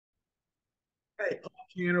Hey,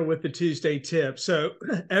 Tanner with the Tuesday tip. So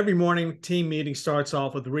every morning, team meeting starts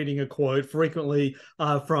off with reading a quote, frequently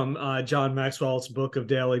from John Maxwell's book of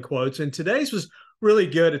daily quotes. And today's was really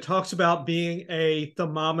good. It talks about being a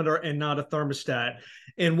thermometer and not a thermostat.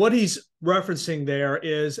 And what he's referencing there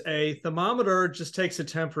is a thermometer just takes the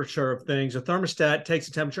temperature of things. A thermostat takes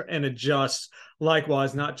the temperature and adjusts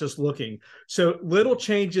likewise, not just looking. So little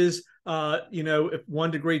changes, if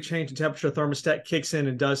 1 degree change in temperature, thermostat kicks in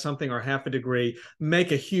and does something, or half a degree,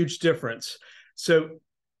 make a huge difference. So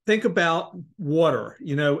think about water.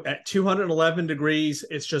 At 211 degrees,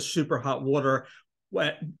 it's just super hot water.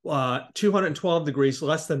 At 212 degrees,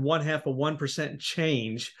 less than one half of 1%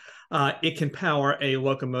 change, it can power a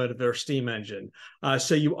locomotive or steam engine.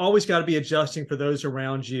 So you always got to be adjusting for those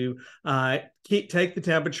around you. Take the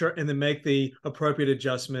temperature and then make the appropriate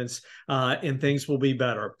adjustments, and things will be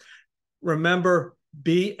better. Remember,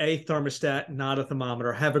 be a thermostat, not a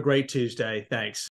thermometer. Have a great Tuesday. Thanks.